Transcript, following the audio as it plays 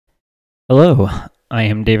Hello, I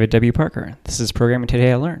am David W. Parker. This is Programming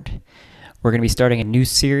Today I Learned. We're going to be starting a new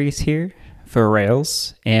series here for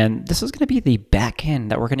Rails, and this is going to be the backend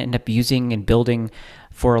that we're going to end up using and building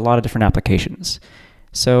for a lot of different applications.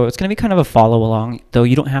 So it's going to be kind of a follow along, though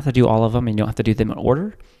you don't have to do all of them and you don't have to do them in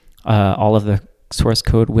order. All of the source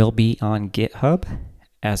code will be on GitHub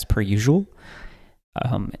as per usual.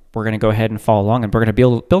 We're going to go ahead and follow along, and we're going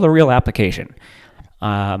to build a real application.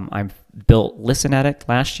 I've built Listen Addict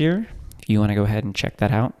last year. If you want to go ahead and check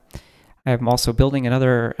that out. I'm also building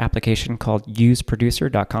another application called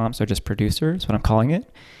useproducer.com, so just producer is what I'm calling it.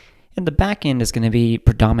 And the backend is going to be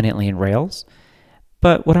predominantly in Rails.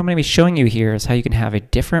 But what I'm going to be showing you here is how you can have a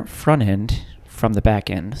different front end from the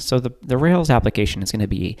backend. So the Rails application is going to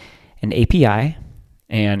be an API,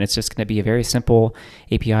 and it's just going to be a very simple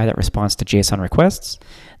API that responds to JSON requests.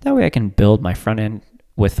 That way I can build my front end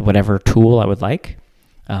with whatever tool I would like.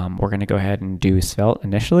 We're going to go ahead and do Svelte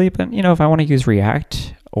initially, but if I want to use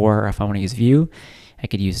React or if I want to use Vue, I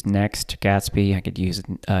could use Next, Gatsby, I could use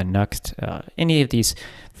Nuxt, any of these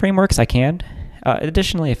frameworks I can.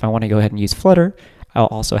 Additionally, if I want to go ahead and use Flutter, I'll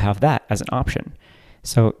also have that as an option.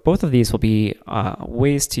 So both of these will be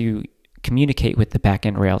ways to communicate with the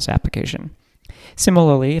backend Rails application.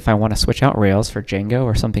 Similarly, if I want to switch out Rails for Django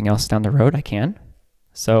or something else down the road, I can.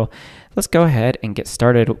 So let's go ahead and get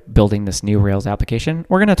started building this new Rails application.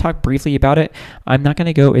 We're going to talk briefly about it. I'm not going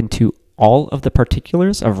to go into all of the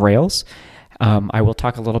particulars of Rails. I will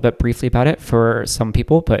talk a little bit briefly about it for some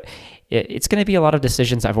people, but it's going to be a lot of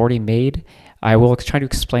decisions I've already made. I will try to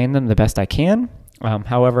explain them the best I can.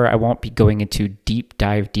 However, I won't be going into deep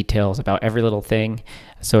dive details about every little thing.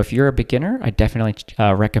 So if you're a beginner, I definitely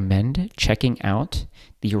recommend checking out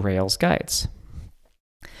the Rails guides.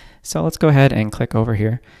 So let's go ahead and click over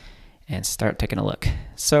here and start taking a look.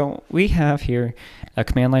 So we have here a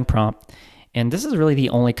command line prompt, and this is really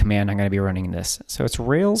the only command I'm going to be running in this. So it's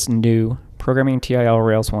Rails new programming TIL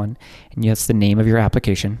Rails 1, and that's the name of your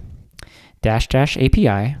application. --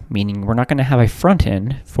 API, meaning we're not going to have a front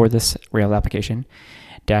end for this Rails application.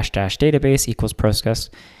 -- database equals Postgres,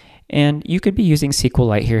 and you could be using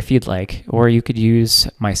SQLite here if you'd like, or you could use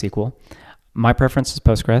MySQL. My preference is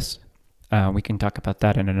Postgres. We can talk about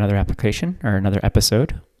that in another application or another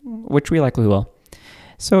episode, which we likely will.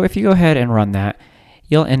 So if you go ahead and run that,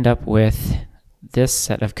 you'll end up with this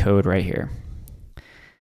set of code right here.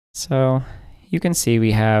 So you can see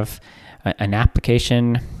we have an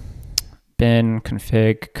application, bin,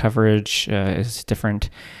 config, coverage is different,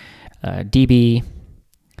 DB,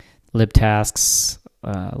 libtasks,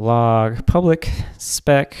 log, public,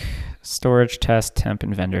 spec, storage, test, temp,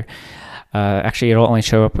 and vendor. Actually, it'll only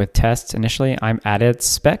show up with tests initially. I'm added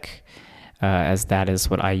spec, as that is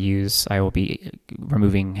what I use. I will be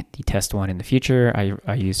removing the test one in the future.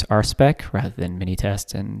 I use rspec rather than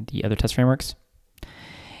minitest and the other test frameworks.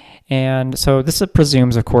 And so this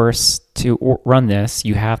presumes, of course, to run this,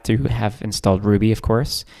 you have to have installed Ruby, of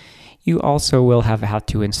course. You also will have had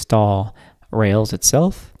to install Rails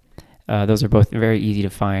itself. Those are both very easy to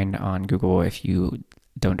find on Google if you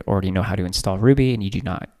don't already know how to install Ruby and you do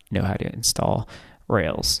not know how to install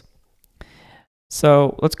Rails.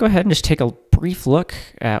 So let's go ahead and just take a brief look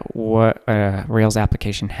at what a Rails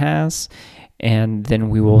application has, and then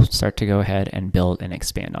we will start to go ahead and build and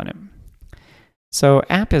expand on it. So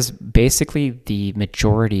app is basically the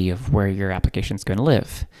majority of where your application is going to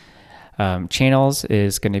live. Channels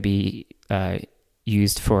is going to be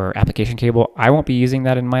used for application cable. I won't be using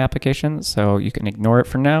that in my application, so you can ignore it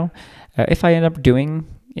for now. If I end up doing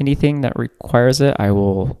anything that requires it, I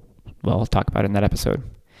will, talk about it in that episode.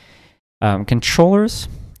 Controllers,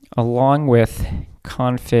 along with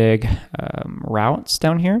config routes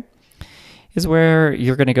down here, is where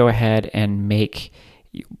you're going to go ahead and make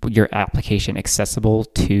your application accessible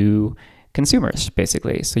to consumers,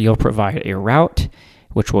 basically. So you'll provide a route,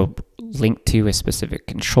 which will link to a specific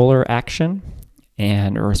controller action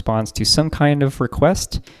and a response to some kind of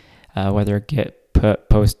request, whether get, put,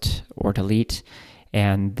 post, or delete,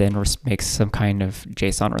 and then makes some kind of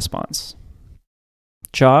JSON response.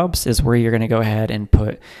 Jobs is where you're going to go ahead and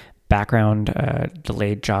put background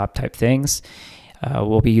delayed job type things.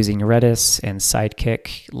 We'll be using Redis and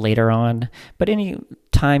Sidekick later on, but any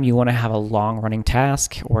time you want to have a long running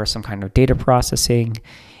task or some kind of data processing,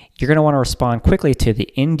 you're going to want to respond quickly to the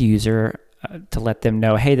end user to let them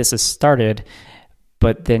know, hey, this is started,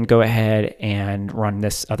 but then go ahead and run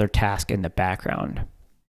this other task in the background.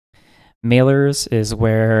 Mailers is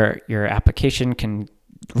where your application can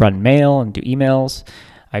run mail and do emails.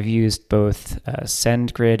 I've used both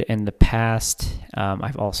SendGrid in the past.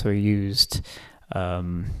 I've also used a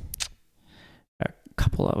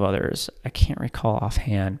couple of others. I can't recall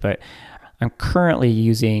offhand, but I'm currently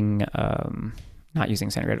using, not using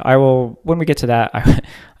SandGrid. I will, when we get to that,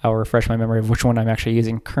 I will refresh my memory of which one I'm actually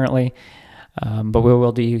using currently. But we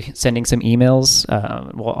will be sending some emails.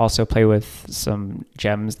 We'll also play with some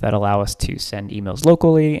gems that allow us to send emails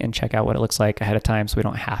locally and check out what it looks like ahead of time so we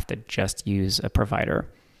don't have to just use a provider.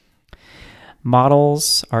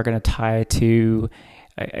 Models are going to tie to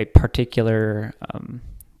a particular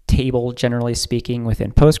table, generally speaking,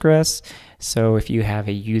 within Postgres. So if you have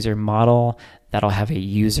a user model, that'll have a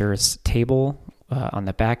users table on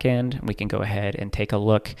the back end. We can go ahead and take a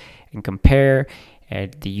look and compare.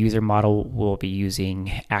 And the user model will be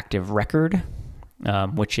using active record,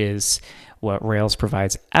 which is what Rails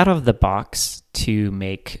provides out of the box to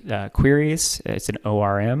make queries. It's an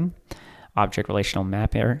ORM, object relational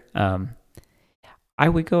mapper. I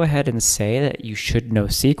would go ahead and say that you should know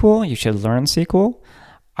SQL. You should learn SQL.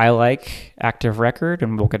 I like active record,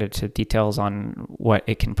 and we'll get into details on what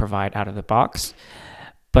it can provide out of the box.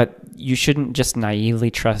 But you shouldn't just naively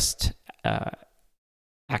trust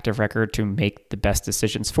active record to make the best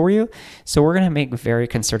decisions for you. So we're going to make a very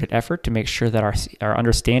concerted effort to make sure that our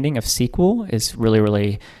understanding of SQL is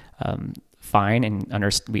really fine and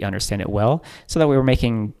we understand it well, so that we're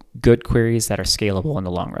making good queries that are scalable in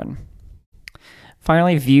the long run.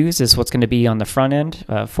 Finally, views is what's going to be on the front end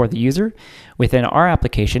for the user. Within our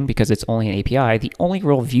application, because it's only an API, the only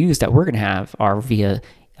real views that we're going to have are via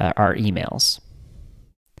our emails.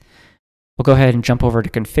 We'll go ahead and jump over to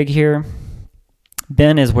config here.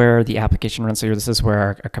 Bin is where the application runs. So this is where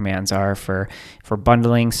our commands are for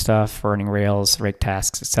bundling stuff, for running Rails, rake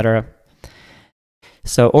tasks, etc.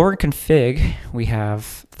 So over in config, we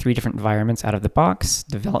have 3 different environments out of the box: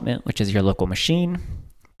 development, which is your local machine;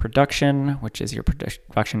 production, which is your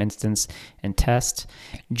production instance; and test.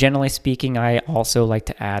 Generally speaking, I also like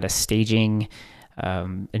to add a staging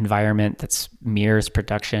environment that mirrors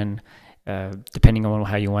production. Depending on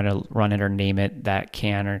how you want to run it or name it, that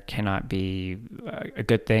can or cannot be a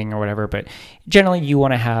good thing or whatever. But generally, you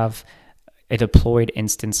want to have a deployed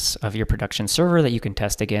instance of your production server that you can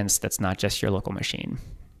test against that's not just your local machine.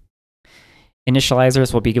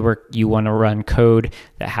 Initializers will be where you want to run code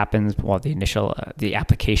that happens while the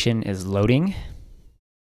application is loading.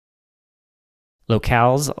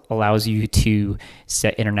 Locales allows you to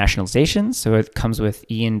set internationalization, so it comes with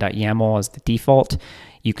ian.yaml as the default.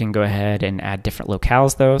 You can go ahead and add different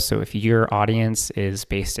locales though, so if your audience is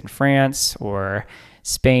based in France or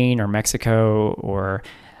Spain or Mexico or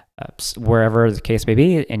wherever the case may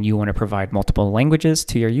be, and you want to provide multiple languages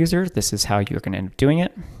to your user, this is how you're going to end up doing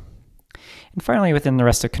it. And finally, within the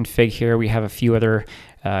rest of config here, we have a few other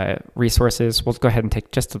resources. We'll go ahead and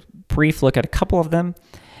take just a brief look at a couple of them.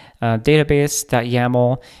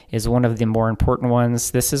 Database.yaml is one of the more important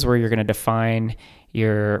ones. This is where you're going to define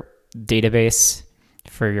your database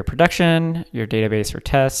for your production, your database for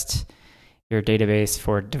test, your database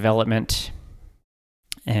for development.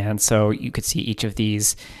 And so you could see each of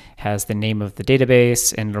these has the name of the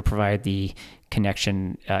database, and it'll provide the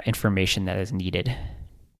connection information that is needed.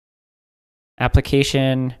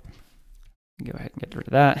 Application, go ahead and get rid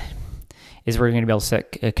of that, is where you're going to be able to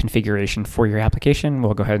set a configuration for your application.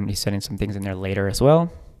 We'll go ahead and be setting some things in there later as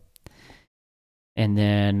well. And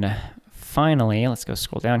then finally, let's go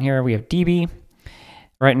scroll down here. We have DB.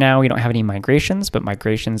 Right now, we don't have any migrations, but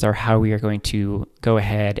migrations are how we are going to go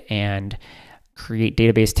ahead and create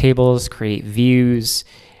database tables, create views,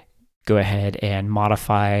 go ahead and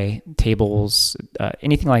modify tables,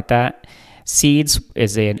 anything like that. Seeds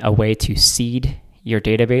is a way to seed your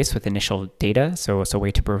database with initial data, so it's a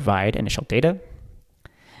way to provide initial data.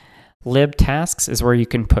 Lib tasks is where you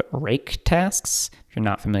can put rake tasks. If you're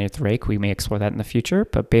not familiar with rake, we may explore that in the future,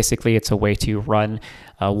 but basically it's a way to run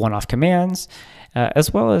one-off commands,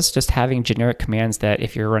 as well as just having generic commands that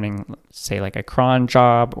if you're running, say, like a cron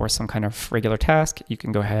job or some kind of regular task, you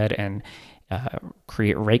can go ahead and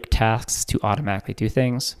create rake tasks to automatically do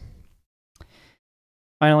things.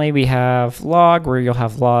 Finally, we have log, where you'll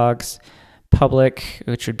have logs. Public,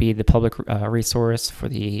 which would be the public resource for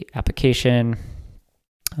the application.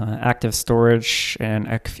 Active storage, and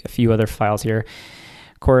a few other files here.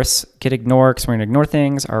 Of course, git ignore, because we're going to ignore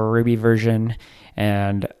things, our Ruby version.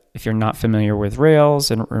 And if you're not familiar with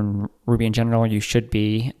Rails and Ruby in general, you should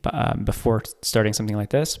be before starting something like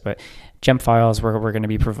this. But gem files, where we're going to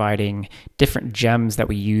be providing different gems that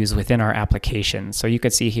we use within our application. So you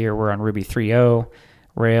can see here we're on Ruby 3.0,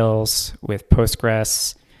 Rails with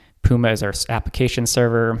Postgres. Puma is our application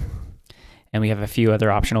server, and we have a few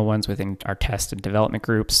other optional ones within our test and development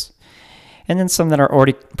groups, and then some that are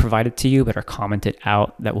already provided to you but are commented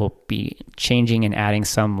out that will be changing and adding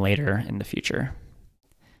some later in the future.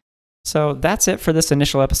 So that's it for this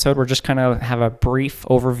initial episode. We're just kind of have a brief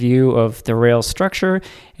overview of the Rails structure,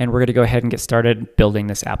 and we're going to go ahead and get started building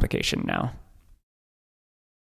this application now.